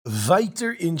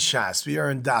Weiter in Shas. We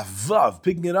are in Daf Vav,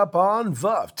 picking it up on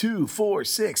Vav. 2, 4,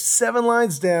 6, 7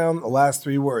 lines down, the last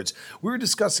three words. We were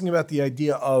discussing about the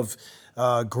idea of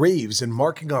graves and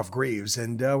marking off graves,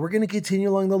 and we're going to continue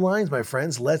along the lines, my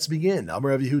friends. Let's begin.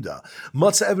 Amar Rav Yehuda.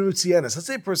 Matzah Evan Mitzianis. Let's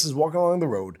say a person is walking along the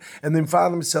road, and they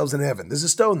find themselves in heaven. There's a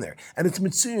stone there, and it's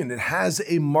Mitzian. It has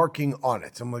a marking on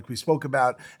it. And like we spoke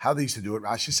about how they used to do it,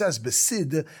 Rashi says,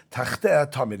 Besid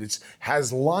Tachtea Tamid. It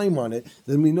has lime on it.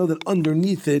 Then we know that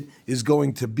underneath it is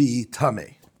going to be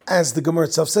Tameh. As the Gemara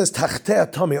itself says,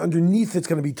 Tachtea Tameh, underneath it's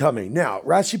going to be Tameh. Now,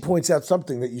 Rashi points out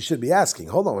something that you should be asking.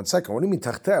 Hold on one second. What do you mean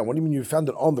Tachtea? What do you mean you found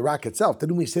it on the rock itself?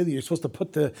 Didn't we say that you're supposed to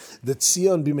put the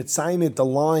tzion, b'mitzayin, the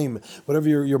lime, whatever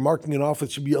you're marking it off,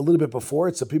 it should be a little bit before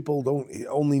it so people don't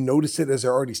only notice it as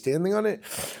they're already standing on it?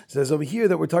 It says over here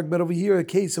that we're talking about over here, a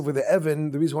case of where the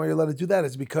Evan, the reason why you're allowed to do that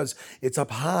is because it's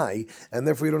up high, and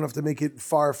therefore you don't have to make it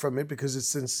far from it because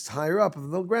since it's higher up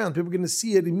on the ground, people are going to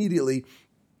see it immediately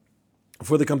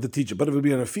before they come to teach it. But if it would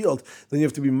be on a field, then you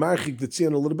have to be marchik the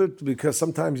tzion a little bit because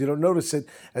sometimes you don't notice it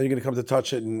and you're going to come to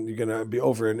touch it and you're going to be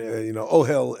over in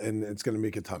ohel and it's going to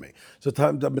make it tummy. So tummy.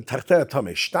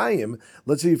 Shtayim,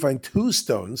 let's say you find two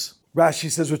stones.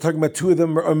 Rashi says we're talking about two of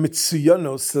them are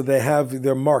mitsuyanos, so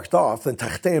they're marked off. Then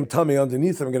tachteim tummy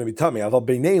underneath them are going to be tummy. Aval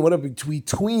beinei, what about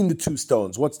between the two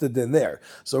stones? What's the din there?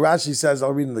 So Rashi says,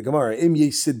 I'll read in the Gemara, im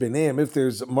yesid beineim, if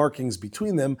there's markings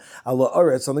between them, ala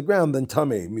aretz on the ground, then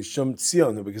tummy mishum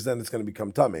tzion, because then it's going to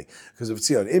become tummy because of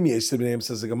tzion. Im yesid beineim,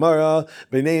 says the Gemara,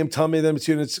 beineim tummy, then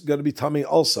mitzion it's going to be tummy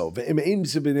also. Im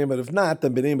yesid beineim, but if not,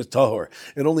 then beineim is tahor.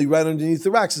 And only right underneath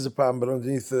the rocks is a problem, but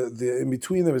underneath the in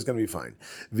between them is going to be fine.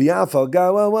 The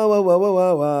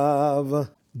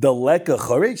leka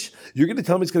chorish, you're going to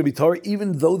tell me it's going to be Torah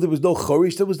even though there was no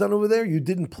chorish that was done over there? You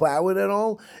didn't plow it at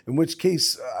all? In which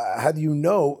case, how do you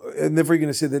know? And therefore you're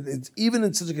going to say that it's even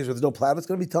in such a case where there's no plow, it's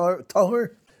going to be Torah?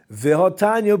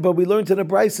 V'hotanya, but we learned in a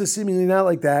brisa seemingly not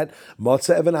like that.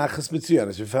 Matzah Evan Achas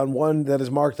Mitzianis. We found one that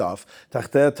is marked off.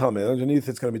 Tachteh Tameh. Underneath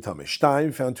it's going to be Tameh.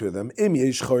 Shtaim, found two of them. Im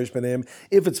Yesh Chorish Beneim.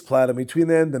 If it's plowed between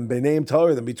them, then Beneim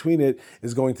Tahor. Then between it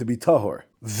is going to be Tahor.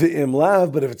 V'im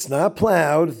Lav. But if it's not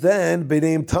plowed, then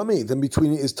Beneim Tameh. Then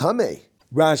between it is Tameh.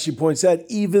 Rashi points out,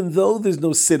 even though there's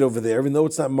no sit over there, even though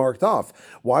it's not marked off.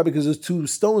 Why? Because those two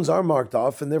stones are marked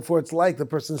off, and therefore it's like the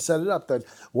person set it up, that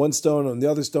one stone on the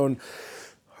other stone,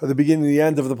 or the beginning and the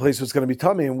end of the place was going to be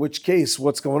tummy, in which case,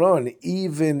 what's going on?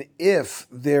 Even if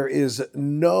there is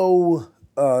no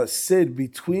sid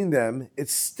between them,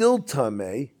 it's still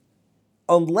tummy,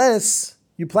 unless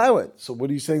you plow it. So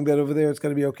what are you saying that over there it's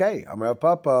going to be okay? Amar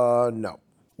Papa, no.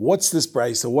 What's this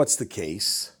brisa? What the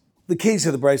case? The case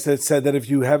of the brisa that said that if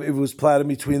it was plowed in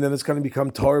between, then it's going to become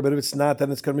Torah, but if it's not,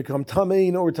 then it's going to become Tameh.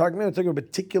 You know what we're talking about? We're talking about a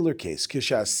particular case.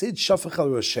 Kishasid shafach al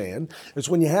roshayan. It's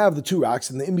when you have the two rocks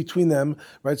and in between them,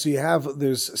 right? So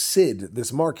there's sid,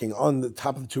 this marking on the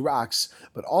top of the two rocks,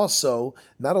 but also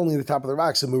not only the top of the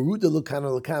rocks, but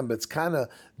it's kind of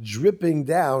dripping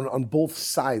down on both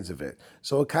sides of it.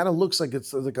 So it kind of looks like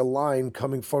it's like a line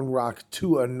coming from rock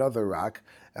to another rock.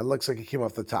 It looks like it came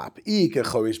off the top. If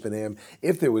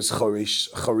there was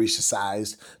chorish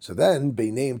sized, so then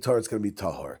beineim Torah it's going to be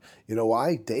tahor. You know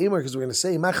why? Because we're going to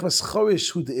say machmas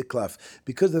chorish hu de'iklaf,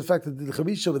 because of the fact that the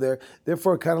chorish over there,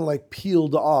 therefore kind of like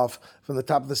peeled off from the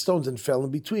top of the stones and fell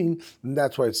in between, and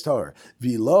that's why it's tahor.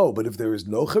 V'lo, but if there is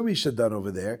no chorisha done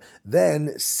over there,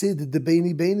 then sid de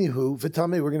beini hu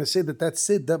v'tamei. We're going to say that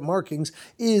sid, that markings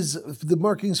is the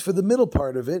markings for the middle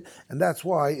part of it, and that's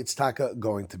why it's taka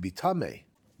going to be tamei.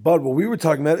 But what we were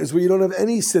talking about is where you don't have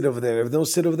any sit over there. If no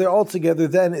sit over there altogether,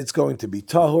 then it's going to be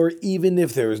tahor, even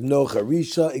if there is no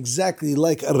charisha, exactly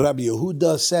like Rabbi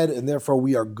Yehuda said, and therefore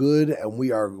we are good and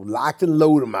we are locked and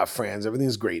loaded, my friends.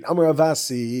 Everything's great. Amar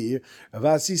Ravasi.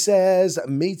 Ravasi says,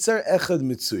 Meitzar echad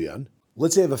mitzuyan.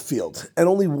 Let's say I have a field, and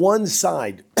only one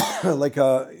side, like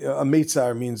a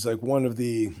meitzar means like one of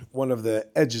the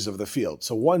edges of the field.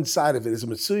 So one side of it is a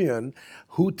mitzuyan,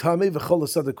 hu tameh v'chol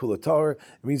asada kula tahor.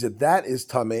 It means that is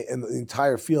tameh, and the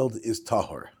entire field is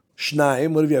tahor.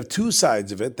 Shnaim, what if you have two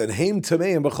sides of it? Then heim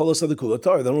tameh and b'chol asada kula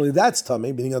tahor. Then only that's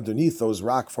tameh, meaning underneath those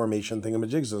rock formation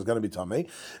thingamajigs, so it's going to be tameh,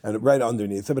 and right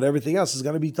underneath it, but everything else is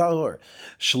going to be tahor.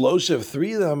 Shlosh, if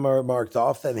three of them are marked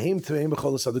off, then heim tameh and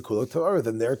b'chol asada kula tahor.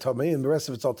 Then they're tameh, and the rest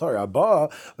of it's all tahor. Abba,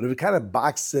 but if it kind of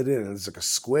boxes it in, and it's like a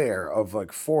square of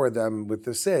like four of them with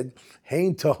the sid,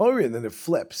 heim tahor, and then it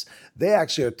flips. They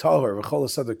actually are tahor, v'chol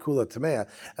asada kula tameh,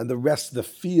 and the rest of the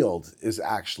field is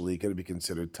actually going to be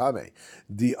considered tameh.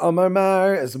 The Amar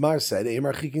Mar, as Mar said,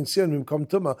 Eimar Chikin Sion Mimkom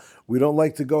Tuma, we don't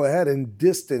like to go ahead and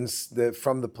distance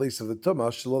from the place of the Tuma,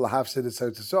 Shalol Hafsid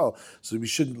Eretz Yisrael, so we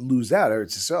shouldn't lose out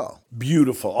Eretz Yisrael.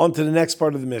 Beautiful. On to the next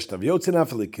part of the Mishnah. Yotzin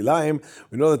Afali Kilayim.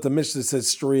 We know that the Mishnah says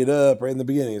straight up, right in the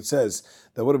beginning, it says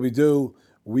that what do?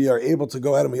 We are able to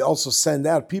go out and we also send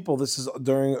out people. This is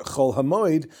during Chol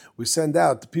Hamoed. We send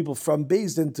out the people from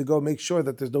Beis Din to go make sure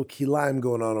that there's no kilayim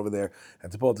going on over there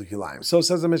and to pull the kilayim. So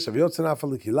says the Mishnah, Yotzin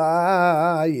Afali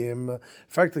Kilayim.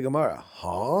 Fact the Gemara,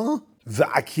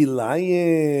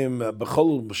 V'akilayim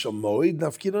b'chol moed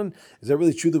nafkiron. Is that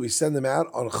really true that we send them out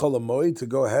on Chol Hamoed to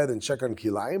go ahead and check on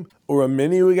kilayim? Or a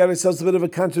mini, we got ourselves a bit of a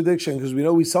contradiction because we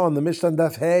know we saw in the Mishnah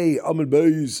Daf Hey Amud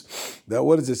Beis that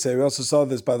what does it say? We also saw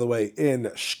this, by the way, in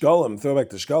Shkolim. Throw back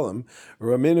to Shkolim.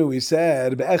 Raminu, we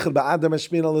said be'echad ba'adar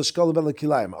mashmin al shkolim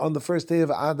b'lekilayim. On the first day of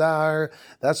Adar,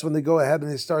 that's when they go ahead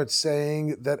and they start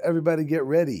saying that everybody get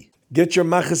ready. Get your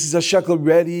machas shekel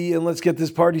ready and let's get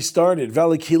this party started.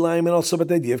 Valley kilayim and also about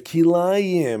the idea of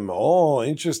kilayim. Oh,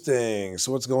 interesting.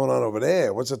 So what's going on over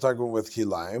there? What's the talking with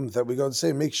kilayim? That we go and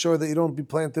say, make sure that you don't be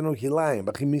planting no kilayim.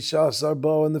 Bachimisha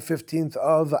Sarbo on the 15th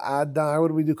of Adar. What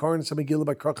do we do? Koran some Megillah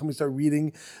by Krachim. We start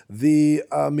reading the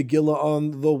Megillah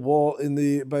on the wall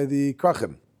by the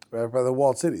Krachim. By the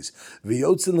walled cities.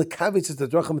 V'yotzin lekavitz the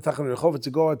drachim tachan rechova, to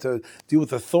go out to deal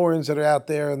with the thorns that are out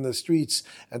there in the streets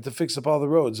and to fix up all the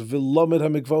roads. V'lomed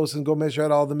hamikvos, and go measure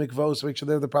out all the mikvos, make sure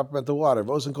they have the proper amount of water.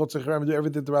 V'os and kol tzechram, do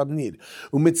everything the rabbis need.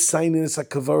 Umitzainin es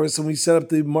hakavaris, and we set up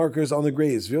the markers on the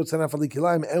graves. V'yotzin afali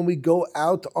kilayim, and we go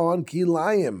out on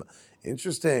kilayim.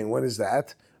 Interesting. When is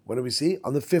that? When do we see?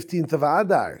 On the 15th of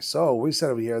Adar. So we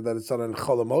said over here that it's on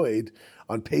Chol Hamoed,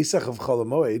 on Pesach of Chol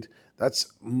Hamoed.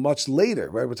 That's much later,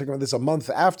 right? We're talking about this a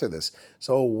month after this.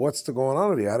 So what's going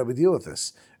on over here? How do we deal with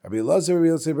this? Rabbi Elazar, Rabbi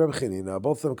Yosef, Rabbi Chanina,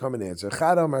 both of them come and answer.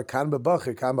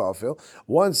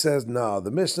 One says, no, the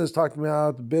Mishnah is talking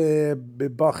about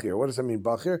b'bachir. What does that mean,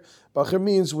 bachir? Bachir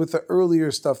means with the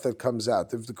earlier stuff that comes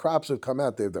out. If the crops have come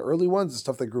out, they have the early ones, the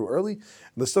stuff that grew early,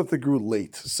 and the stuff that grew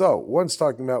late. So one's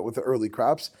talking about with the early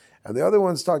crops, and the other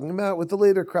one's talking about with the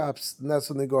later crops, and that's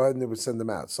when they go ahead and they would send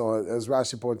them out. So as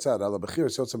Rashi points out, on the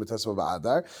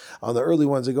early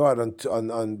ones they go out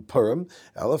on Purim,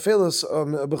 a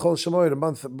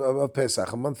month of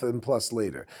Pesach, a month and plus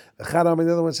later. The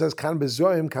other one says kan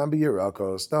bezroim, kan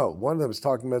b'yirakos. No, one of them is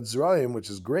talking about zroim, which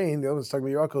is grain. The other one's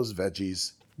talking about yirakos,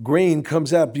 veggies. Grain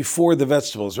comes out before the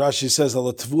vegetables. Rashi says,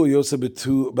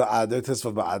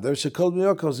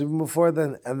 even before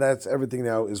then, and that's everything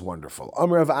now is wonderful.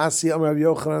 Amar of Asi, Amar of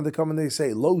Yochanan, they come and they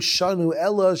say, Lo shanu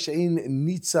ella she'in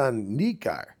nitzan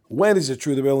nikar. When is it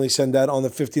true that we only send that on the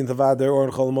 15th of Adar or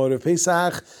on Chol Hamoed of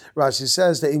Pesach? Rashi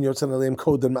says that in Yotzan Aleim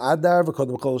Kodem Adar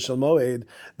v'Kodem Chol Shel Moed.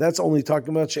 That's only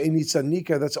talking about She'en Nitzan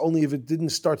Nikar. That's only if it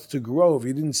didn't start to grow, if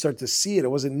you didn't start to see it.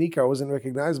 It wasn't Nikar, it wasn't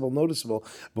recognizable, noticeable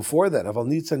before that. Aval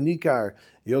Nitzan Nikar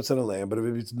Yotzan Aleim. But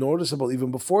if it's noticeable even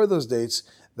before those dates,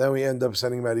 then we end up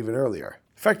sending them out even earlier.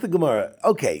 Fact the Gemara.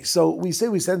 Okay, so we say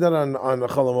we send that on Chol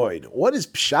Hamoed. What is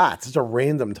Pshat? It's a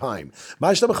random time.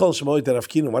 Why do we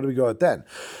go out then?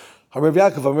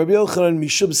 Because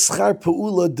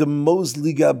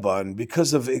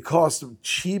of it costs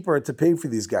cheaper to pay for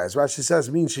these guys. Rashi says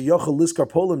means you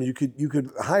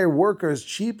could hire workers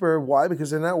cheaper. Why?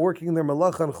 Because they're not working their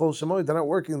malacha and chol shemoed. They're not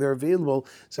working. They're available,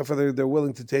 except for they're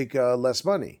willing to take less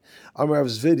money. Amar Rav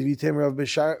Zvid,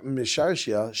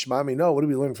 Shmami. No, what do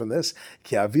we learn from this?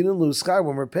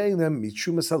 When we're paying them,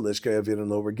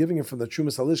 we're giving it from the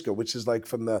Trumas Halishka, which is like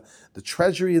from the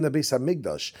treasury in the Beis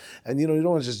Hamikdash. And you don't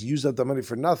want to just use up the money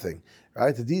for nothing,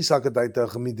 right? Because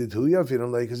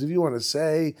if you want to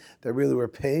say that really we're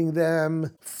paying them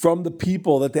from the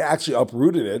people that they actually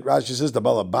uprooted it, Rashi says the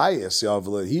balabayas,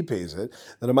 he pays it.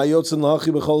 Then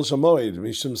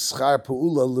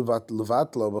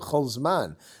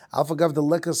Alphagav the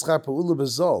leka schar pa'ula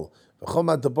bezol.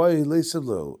 V'chom adaboy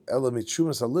leiselu. Ela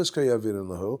mitrumas alishka yavin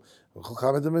lahu.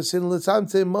 V'chol mesin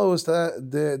letzamte most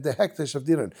the hektish of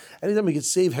dinan. Anytime we can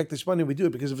save hektish money, we do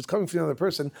it because if it's coming from another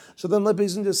person, so then let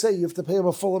Beis Din just say you have to pay him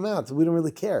a full amount. We don't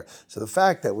really care. So the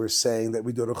fact that we're saying that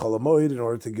we do it a Chol Hamoed in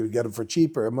order to get it for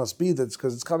cheaper, it must be that's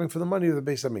because it's coming from the money of the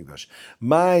Beis Hamikdash.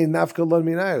 My nafka lo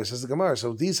minayu, says the Gemara.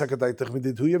 So these hakadaitach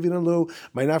midid hu yavin lahu.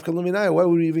 My nafka lo minayu. Why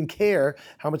would we even care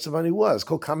how much the money was?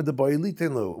 Kol kamid the boy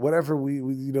elitenlu. Whatever we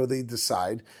they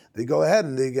decide, they go ahead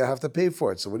and they have to pay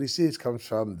for it. So what do you see? It comes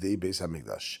from the Beis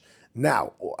Hamikdash.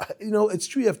 Now, it's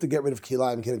true you have to get rid of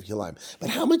kilaim, get rid of kilaim, but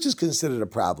how much is considered a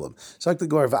problem? So like the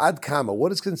Gemara, ad kama,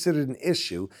 what is considered an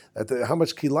issue? How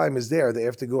much kilaim is there? They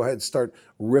have to go ahead and start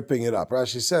ripping it up.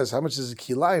 Rashi says, how much is a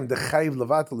kilaim? The chayiv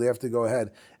levatel, they have to go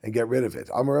ahead and get rid of it.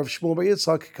 Amar Rav Shmuel bar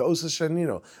Yitzchak ka'osa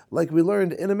shanino, like we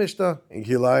learned in a Mishnah in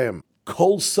kilaim.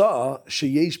 Kol sa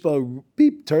sheyesh ba,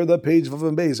 beep, turn the page of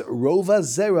the base. Rova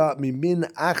zera mimin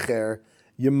acher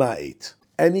yemait.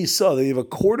 Any saw that you have a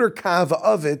quarter kav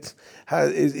of it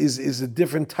is a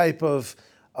different type of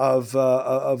a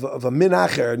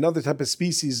minacher, another type of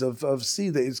species of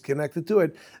seed that is connected to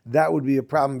it. That would be a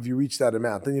problem if you reach that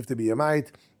amount. Then you have to be a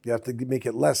mite. You have to make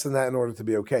it less than that in order to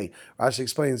be okay. Rashi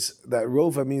explains that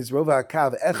rova means rova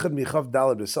kav echad michav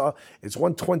dalad b'sa. It's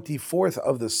 1/24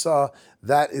 of the saw.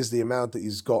 That is the amount that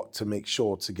he's got to make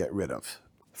sure to get rid of.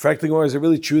 Frankly, is it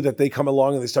really true that they come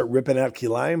along and they start ripping out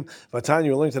kilaim? Vatanya,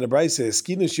 we learned in the Brayse,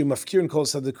 skinishu mafkirin kol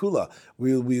sadakula.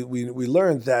 We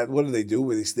learned that what do?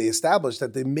 They established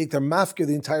that they make their mafkir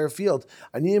the entire field.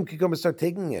 Aniyim can come and start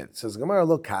taking it. It says Gemara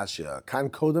lo kasha kan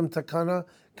kodem takana.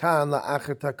 Kan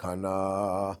la'acher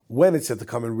takana. When it said to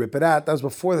come and rip it out, that was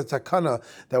before the takana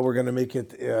that we're going to make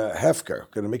it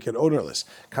hefker, going to make it odorless.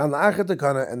 Kan la'acher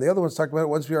takana, and the other ones talk about it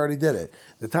once we already did it.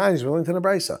 The times we're linked in the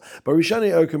brisa. But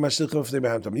Rishani Oker Mashlichim Fnei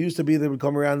Behamtam. It used to be they would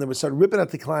come around, they would start ripping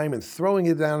out the climb and throwing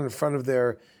it down in front of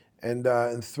their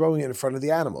and throwing it in front of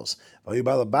the animals. And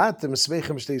the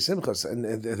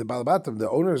Balabatim, the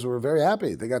owners were very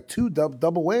happy. They got two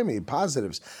double whammy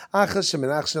positives.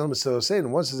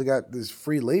 And once they got this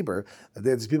free labor, they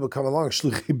had these people come along,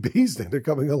 shluchi beis, they're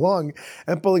coming along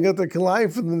and pulling out their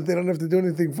kilayim for them that they don't have to do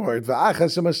anything for it. In other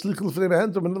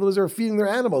words, they were feeding their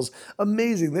animals.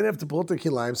 Amazing. They didn't have to pull out their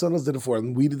kilayim. Someone else did it for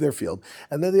them, weeded their field.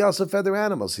 And then they also fed their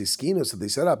animals. So they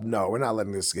set up, no, we're not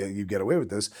letting you get away with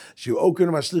this. They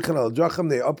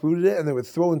uprooted it and they would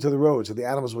throw into the road so the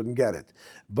animals wouldn't get it.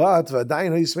 But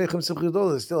they still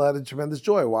had a tremendous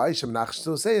joy. Why?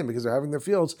 Still saying because they're having their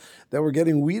fields that were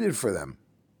getting weeded for them.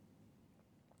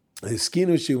 Then we're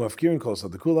going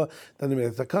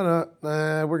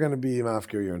to be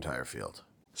mafkir your entire field.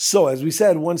 So, as we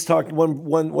said, one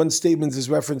statement is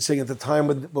referencing at the time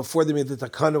before they made the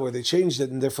takana where they changed it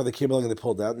and therefore they came along and they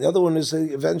pulled out. And the other one is they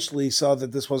eventually saw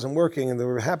that this wasn't working and they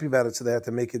were happy about it, so they had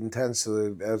to make it intense,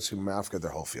 so they had to mafka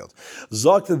their whole field.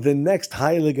 Zokta, the next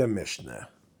Heilige Mishnah.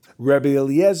 Rabbi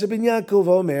Eliezer ben Yaakov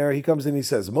Omer, he comes in, he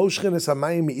says, Moshchen es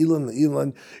hamayim ilan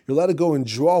le'ilan, you're allowed to go and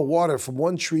draw water from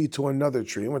one tree to another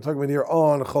tree. And we're talking about here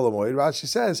on Chol HaMoed. Rashi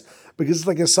says, because it's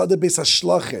like a sada beis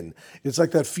hashlachin. It's like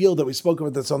that field that we spoke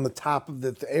about that's on the top of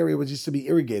the area which used to be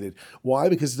irrigated. Why?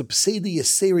 Because the Pseida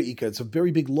Yasera Ika, it's a very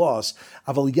big loss.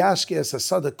 Aval Yashke es a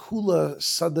sada kula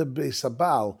sada beis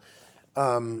habal.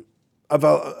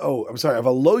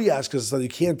 Aval lo yash, because you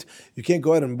can't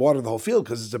go out and water the whole field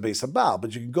because it's a beis habal,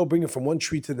 but you can go bring it from one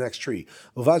tree to the next tree.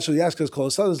 Uvad shel yash,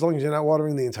 close as long as you're not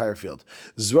watering the entire field.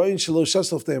 Zroin shelo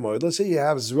shasel fnei moed. Let's say you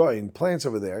have zroin plants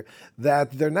over there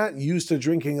that they're not used to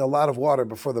drinking a lot of water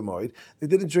before the moed. They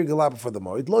didn't drink a lot before the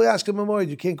moed. Lo yashkem moed.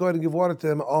 You can't go ahead and give water to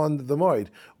them on the moed.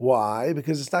 Why?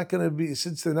 Because it's not going to be,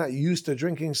 since they're not used to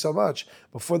drinking so much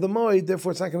before the moed.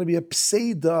 Therefore, it's not going to be a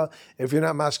pseida if you're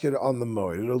not mashkid on the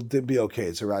moed. It'll be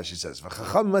okay. So Rashi says, the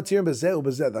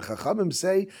Chachamim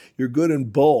say you're good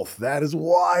in both. That is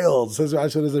wild. Says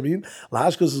Rashi, what does it mean?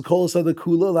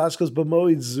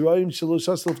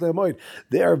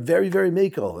 They are very, very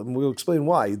makel, and we'll explain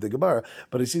why, the Gemara,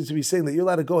 but it seems to be saying that you're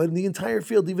allowed to go ahead in the entire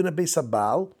field, even a beis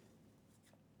habal.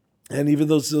 And even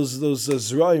those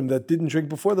Zeraim that didn't drink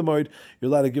before the Moed, you're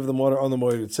allowed to give them water on the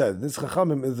Moed, it said. This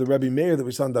Chachamim is the Rebbe Meir that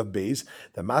we saw in Dav Beis,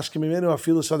 the Mashkim Imenu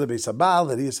Afilu Sada Beis Habal,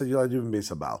 that he said you're allowed to do in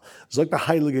Beis Habal. It's like the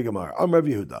Heilige Gemara. Rebbe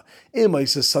Yehuda. Ima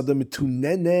Sada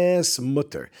Mitunenes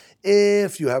Mutter.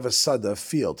 If you have a Sada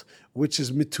field, which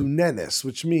is mitunenes,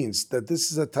 which means that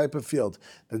this is a type of field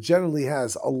that generally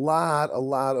has a lot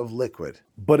of liquid,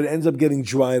 but it ends up getting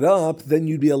dried up, then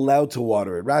you'd be allowed to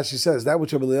water it. Rashi says that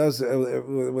which Rabbi Eliezer,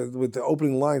 with the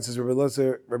opening line, says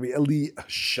Rabbi Eli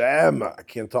Hashem, I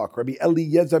can't talk, Rabbi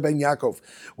Eliezer ben Yaakov,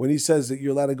 when he says that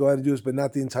you're allowed to go ahead and do this, but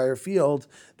not the entire field,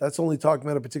 that's only talking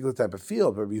about a particular type of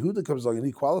field. Rabbi Yehuda comes along and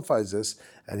he qualifies this,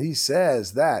 and he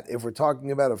says that if we're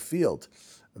talking about a field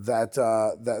that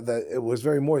it was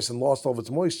very moist and lost all of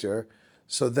its moisture,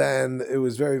 So then it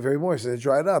was very, very moist, and it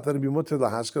dried up. Then it'd be mutter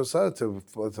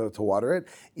lahaskosa to water it,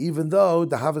 even though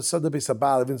the havasada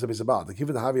besabal, even besabal, the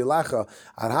kiva the havilacha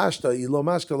arhashta ilo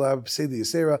mashkala psedi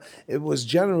yisera. It was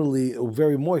generally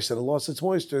very moist, and it lost its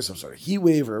moisture. Some sort of heat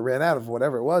wave, or it ran out of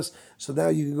whatever it was. So now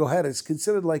you can go ahead. It's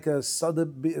considered like a sada.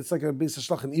 It's like a base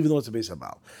shlachin, even though it's a base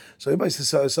abal. So everybody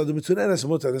says sada between enes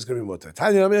and mutter, and it's going to be mutter.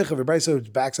 Tanya Amecha, everybody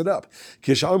backs it up.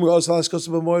 Kishamr also lahaskosa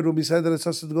b'moed when we said that it's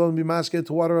supposed to go and be masked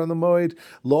to water on the moed.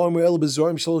 It's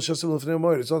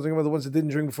not talking about the ones that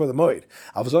didn't drink before the moed.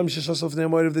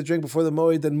 If they drink before the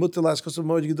moed, then mutter last the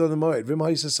moed, you can do the moed. If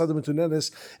it's a sadam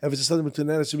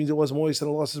tunenis, it means it was moist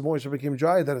and it lost its moisture, became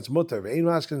dry, then it's mutter. But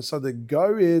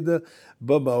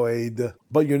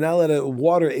you're not allowed to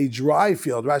water a dry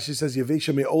field. Rashi says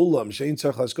Yavesha me'olam shein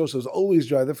tzarich laskoso is always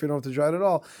dry. Therefore, you don't have to dry it at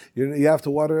all. You have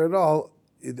to water it all.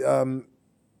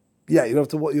 Yeah, you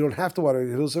don't have to water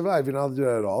it. It'll survive. You're not allowed to do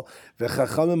that at all.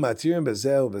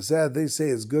 They say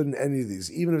it's good in any of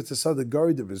these, even if it's a sada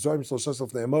garid. If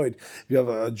you have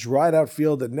a dried out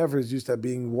field that never is used to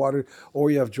being watered,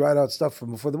 or you have dried out stuff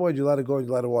from before the moed, you let it go and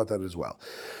you let it water that as well.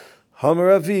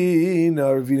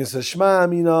 Ravina says, Shma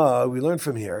Amina. We learn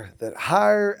from here that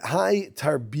Hai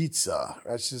Tarbitza.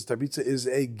 Rashi says Tarbitza is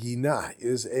a gina,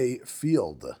 is a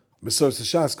field. Mesorah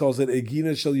Shas calls it a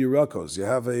gina shel yirakos. You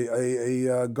have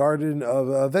a garden of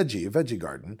a veggie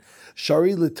garden.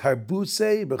 Shari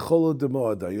l'tarbutze b'cholo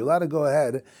demoada. You're allowed to go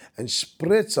ahead and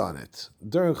spritz on it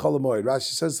during chol hamoed.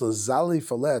 Rashi says l'zali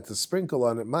falet, to sprinkle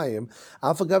on it mayim.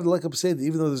 Alpha gav like a pseida,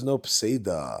 even though there's no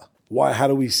pseida. Why? How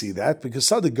do we see that? Because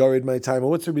sada garid my time.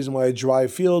 What's the reason why a dry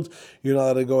field you're not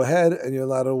allowed to go ahead and you're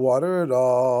allowed to water it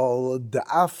all?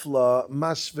 Da'afla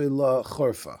mashvela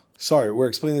chorfa. Sorry, we're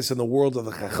explaining this in the world of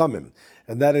the Chachamim.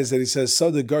 And that is that he says,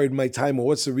 Sada guard my time. Well,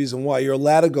 what's the reason why? You're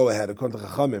allowed to go ahead, according to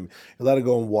Chachamim. You're allowed to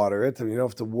go and water it. And you don't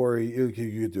have to worry.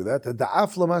 You do that.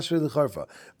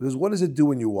 Because what does it do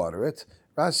when you water it?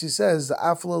 Rashi says, the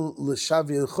afla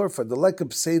l'shavi l'chorfa, the like of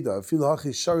pseida, fil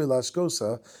hachi shari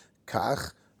laskosa,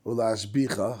 kach,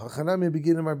 ulashbicha, hachanami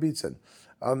beginim arbitzen.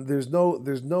 There's no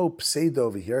pseida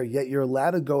over here, yet you're allowed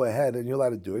to go ahead and you're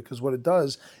allowed to do it, because what it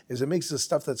does is it makes the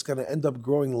stuff that's going to end up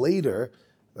growing later.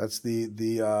 That's the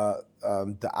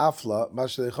afla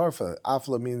mashle charfa.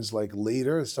 Afla means like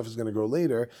later. The stuff is going to grow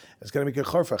later. It's going to make it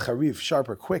charfa, charif,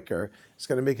 sharper, quicker. It's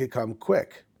going to make it come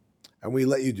quick, and we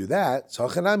let you do that. So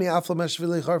chanami afla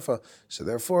mashvili charfa. So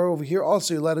therefore, over here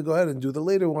also you're allowed to go ahead and do the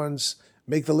later ones.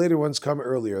 Make the later ones come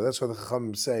earlier. That's what the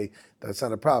Chachamim say. That's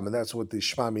not a problem. And that's what the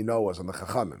Shema Mino was on the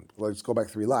Chachamim. Let's go back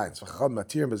 3 lines. And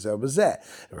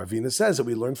Ravina says that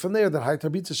we learned from there that you're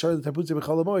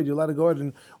allowed to go ahead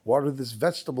and water this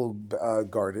vegetable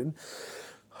garden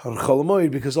on Chol Hamoed,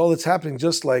 because all that's happening,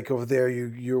 just like over there,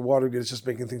 you're watering it, it's just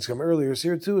making things come earlier. So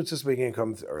here too, it's just making it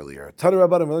come earlier. Tanu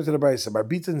Rabbanim, we learned in the Brayso,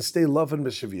 Barbitan stay lovin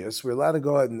b'shavias. We're allowed to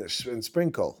go ahead and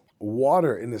sprinkle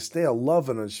water in the stale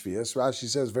lovin on shvius. Rashi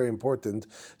says, very important,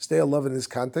 stale lovin in this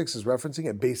context is referencing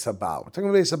a beis habal. We're talking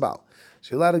about beis habal.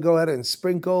 So you're allowed to go ahead and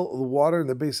sprinkle the water in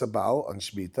the beis habal on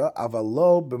shmita,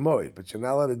 avalo b'moed, but you're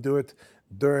not allowed to do it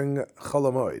during Chol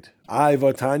Hamoed. I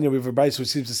Vatanya, we have a brayso which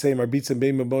seems to say Marbitz and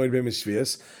Beim Moed Beim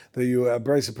Shvius. That you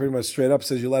brayso pretty much straight up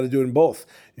says you're allowed to do it in both.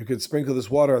 You could sprinkle this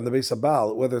water on the base of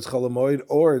Baal, whether it's Chol Hamoed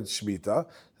or it's Shemitah.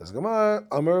 Says Gemara,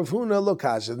 Amar Rav Huna lo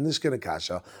kasha, Nishkena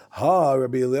kasha. Ha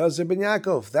Rabbi Eliezer ben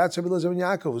Yaakov. That's Rabbi Eliezer ben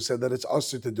Yaakov who said that it's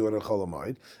usher to do it on Chol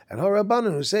Hamoed, and Ha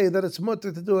Rabbanan who say that it's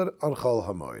mutter to do it on Chol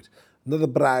Hamoed. Another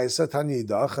brayso,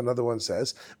 Tanidach, another one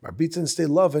says, Marbitzin stay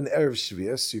lovin erev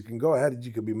shvius. You can go ahead and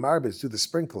you can be marbitz, do the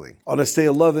sprinkling. On a stay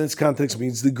lovin, its context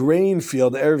means the grain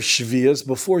field erev shvius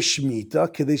before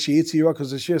shmita, kadesh yitzi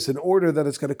yirakos shvius, in order that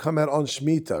it's going to come out on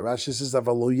shmita. Rashi says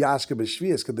avalo yashka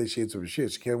b'shvius kadesh yitzi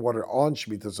b'shvius. You can't water on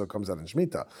shmita, so it comes out in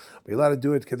shmita. But you're allowed to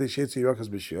do it kadesh yitzi yirakos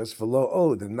b'shvius. V'lo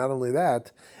od, and not only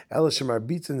that, elish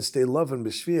marbitzin stay lovin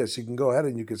b'shvius. You can go ahead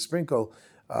and you can sprinkle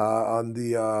on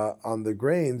the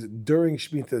grains during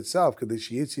Shemitah itself, in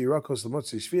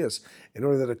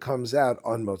order that it comes out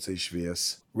on Motzei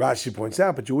Shvius. Rashi points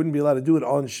out, but you wouldn't be allowed to do it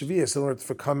on Shvius in order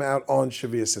to come out on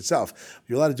Shvius itself.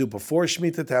 You're allowed to do it before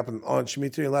Shemitah to happen on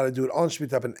Shemitah. You're allowed to do it on Shemitah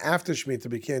to happen after Shemitah,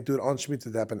 but you can't do it on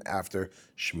Shemitah to happen after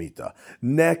Shemitah.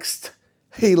 Next,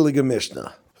 Heilige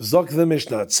Mishnah. Zok the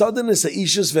Mishnah. Tzadin is a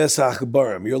ishus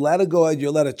v'esachbarim. You're allowed to go out, you're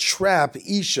allowed to trap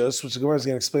ishus, which the Gemara is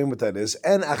going to explain what that is,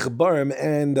 and achbarim,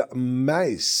 and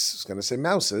mice. It's going to say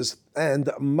mouses,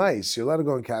 and mice. You're allowed to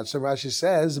go and catch them. Rashi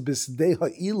says, Bisdei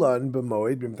ha'ilan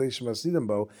b'moed, b'mtei shemasidim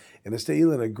bo, in a stei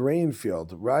ilan, a grain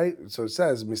field, right? So it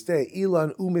says, Mistei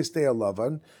ilan u'mistei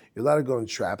alavan. You're allowed to go and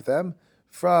trap them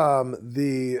from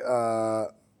the,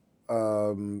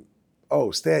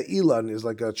 Stea Ilan is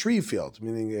like a tree field,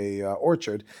 meaning a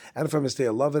orchard, and from a Stea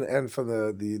Lovin, and from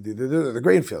the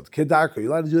grain field. Kedarko,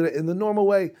 you're allowed to do it in the normal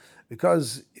way,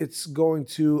 because it's going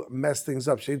to mess things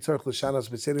up. Shein tzarich l'shanos,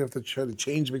 but you have to try to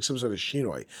change, make some sort of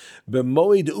shinoi.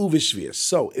 B'moed uvishvius.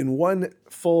 So in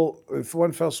if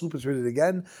one fell swoop, it's read it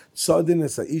again. Tzadin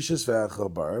es ha'ishas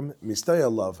ve'achabarim, mistei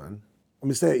alavan,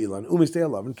 mistei ilan, umistei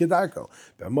alavan, kedarko.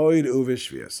 B'moed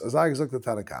uvishvius. As I look at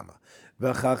the Tanakama.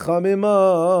 V'chachamim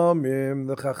amim,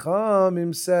 the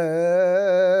chachamim say,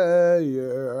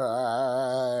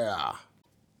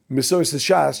 Mesoris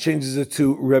Shas changes it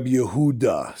to Rabbi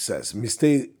Yehuda, says,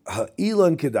 Mistei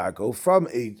ha'Ilan Kedarko, from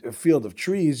a field of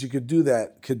trees, you could do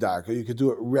that Kedarko, you could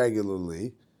do it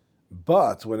regularly,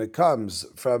 but when it comes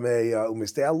from a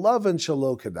Mistei Alavan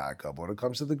Shalo Kedarko, but when it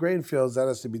comes to the grain fields, that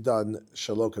has to be done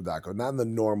Shalo Kedarko, not in the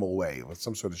normal way, with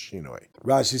some sort of shinoi.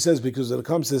 Rashi says, because when it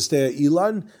comes to the Stei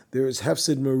Ilan, there is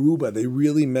Hefsid Meruba, they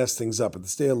really mess things up. At the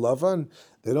Stei Alavan,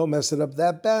 they don't mess it up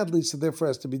that badly, so therefore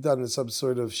it has to be done in some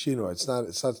sort of shino. It's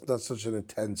not such an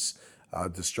intense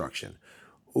destruction.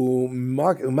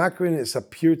 Umakrin is a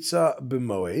pirza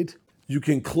b'moed. You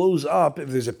can close up, if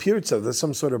there's a pirza, there's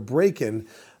some sort of break-in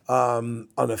on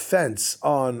a fence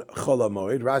on Chol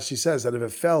HaMoed. Rashi says that if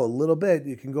it fell a little bit,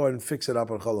 you can go and fix it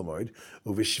up on Chol HaMoed.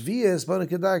 Uvishviyas b'na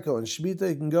kedarko. And Shemitah,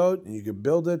 you can go and you can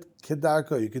build it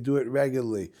kedarko. You can do it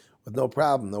regularly with no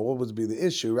problem. Now, what would be the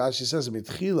issue? Rashi says, even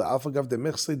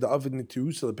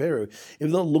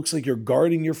though it looks like you're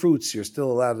guarding your fruits, you're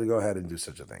still allowed to go ahead and do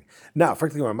such a thing. Now,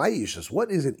 frankly, my ishus, what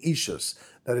is an ishus?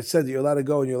 That it said that you're allowed to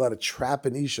go and you're allowed to trap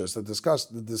an ishus. The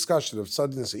discussion of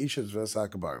suddenness ishus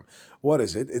v'sakabarim. What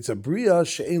is it? It's a bria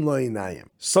she'ein lo einayim.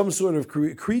 Some sort of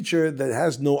creature that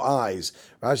has no eyes.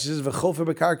 Rashi says, v'chofer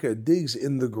b'karka, digs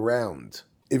in the ground.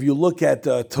 If you look at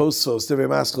Tosos, Devei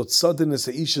Maskot,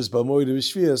 Sadinis Ishus B'moed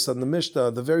V'Shvias, on the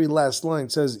Mishnah, the very last line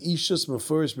says, Ishus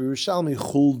Mefurish B'Yerushalmi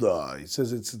Chulda. It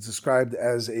says it's described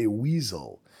as a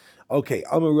weasel. Okay,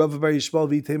 Amar Rav Bar Yishmael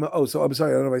V'Tema. Oh, so I'm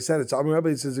sorry, I don't know if I said it. So Amar Rav,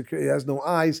 it says it has no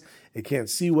eyes, it can't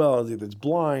see well, it's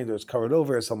blind, or it's covered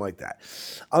over, or something like that.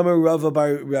 Amar Rav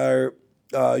Bar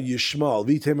Yishmael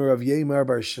V'Tema Rav Yemar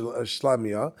Bar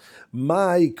Shlamia.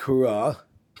 My Kura.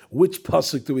 Which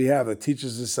pasuk do we have that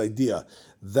teaches this idea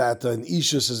that an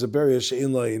ishus is a beria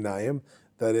she'in lo einayim,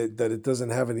 that it doesn't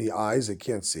have any eyes, it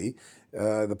can't see?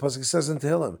 The pasuk says in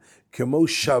Tehillim, Kemo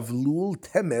shavlul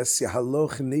temes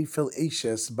yahaloch nefel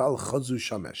eshes bal chazu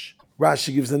shamesh.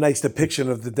 Rashi gives a nice depiction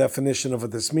of the definition of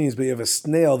what this means, but you have a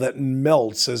snail that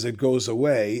melts as it goes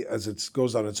away, as it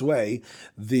goes on its way.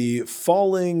 The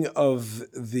falling of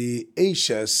the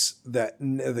ishus that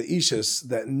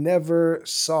never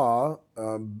saw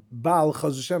Baal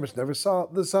Chazu Shemesh, never saw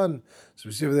the sun. So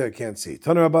we see over there, can't see.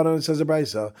 Taner Rabbanan, it says a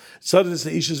brayso. Suddenly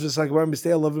the ishus v'sakabar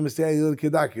mistei lovin mistei yil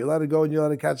kedak. You're allowed to go and you're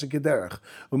allowed to catch a kederach.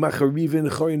 Umacharivin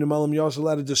chorin nemalim. You're also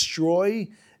allowed to destroy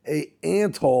a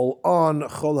anthole on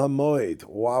Chol HaMoed.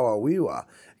 Wow.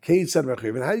 Kate said, "How do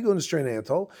you go and destroy an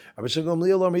anthole?"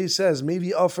 He says,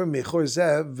 "Maybe offer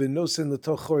mechorzev v'nosin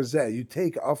l'tochorzev." You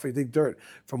take dirt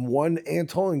from one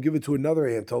anthole and give it to another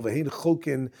anthole. V'hein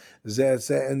chokin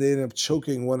zeh, and they end up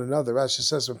choking one another. Rashi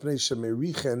says, "V'pnei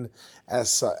shemerichen as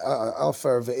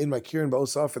alfar v'ein makirin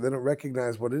ba'os alfar." They don't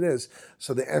recognize what it is,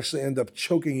 so they actually end up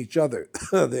choking each other.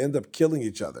 They end up killing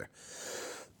each other.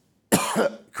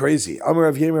 Crazy. Amar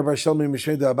Rav Yemer Bar Shalmi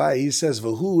Mishnei Dabai. He says,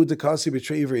 "V'hu dekasi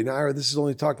b'trei ivri nara." This is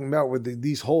only talking about where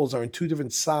these holes are in two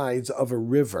different sides of a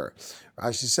river.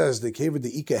 Rashi says, "The cave of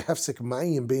the ika hefsek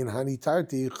mayim bein hani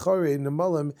tarti chore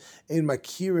nemalim ein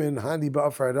makirin hani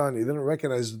ba'afar adani." They don't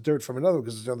recognize the dirt from another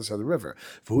because it's on the other side of the river.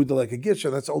 V'hu like a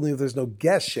gisher. That's only if there's no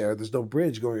gesher, there's no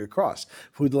bridge going across.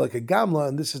 V'hu like a gamla,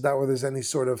 and this is not where there's any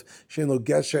sort of shein lo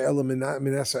gesher ela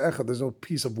minasa echad. There's no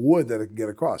piece of wood that it can get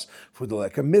across. V'hu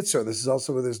like a mitzvah. This is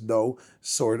also where there's no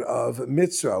sort of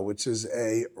mitzvah, which is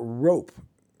a rope.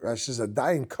 Rashi says a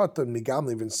dying katan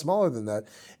migamli, even smaller than that.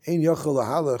 Ein yochel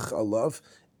lahalach alav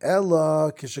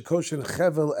ella kishakoshin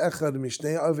chevel echad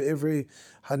mishnei of every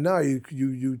hanar.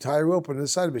 You tie a rope on the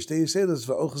side of mishnei yisedas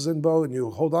va'ochzen bo, and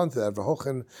you hold on to that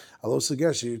va'hochen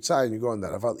alosagesh. You tie and you go on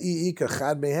that. Aval iika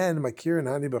chad mehen makirin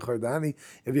hani b'chardani.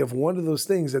 If you have one of those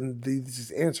things, then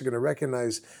these ants are going to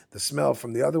recognize the smell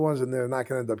from the other ones, and they're not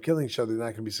going to end up killing each other. They're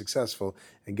not going to be successful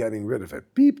in getting rid of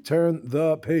it. Beep, turn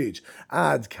the page.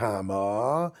 Ad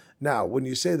kama. Now, when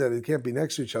you say that it can't be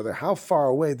next to each other, how far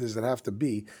away does it have to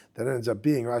be that ends up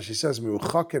being? Rashi says,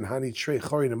 "Miuchaken hani trei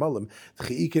chorin amalim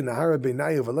tchiiken nahara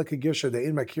beinayu v'leka girsha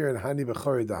de'in makirin hani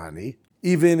b'chori dahani."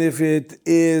 Even if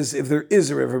there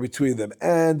is a river between them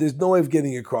and there's no way of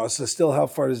getting across, so still, how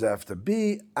far does it have to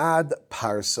be? Ad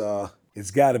parsa.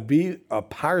 It's got to be a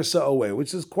parsa away,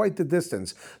 which is quite the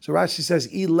distance. So Rashi says,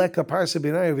 "Ileka parsa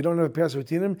b'nai." If you don't have a parsa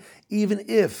between them, even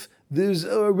if there's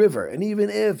a river, and even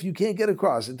if you can't get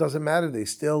across, it doesn't matter. They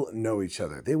still know each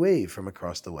other. They wave from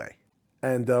across the way.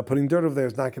 And putting dirt over there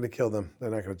is not going to kill them. They're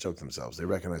not going to choke themselves. They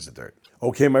recognize the dirt.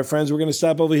 Okay, my friends, we're going to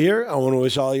stop over here. I want to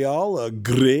wish all y'all a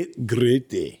great, great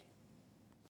day.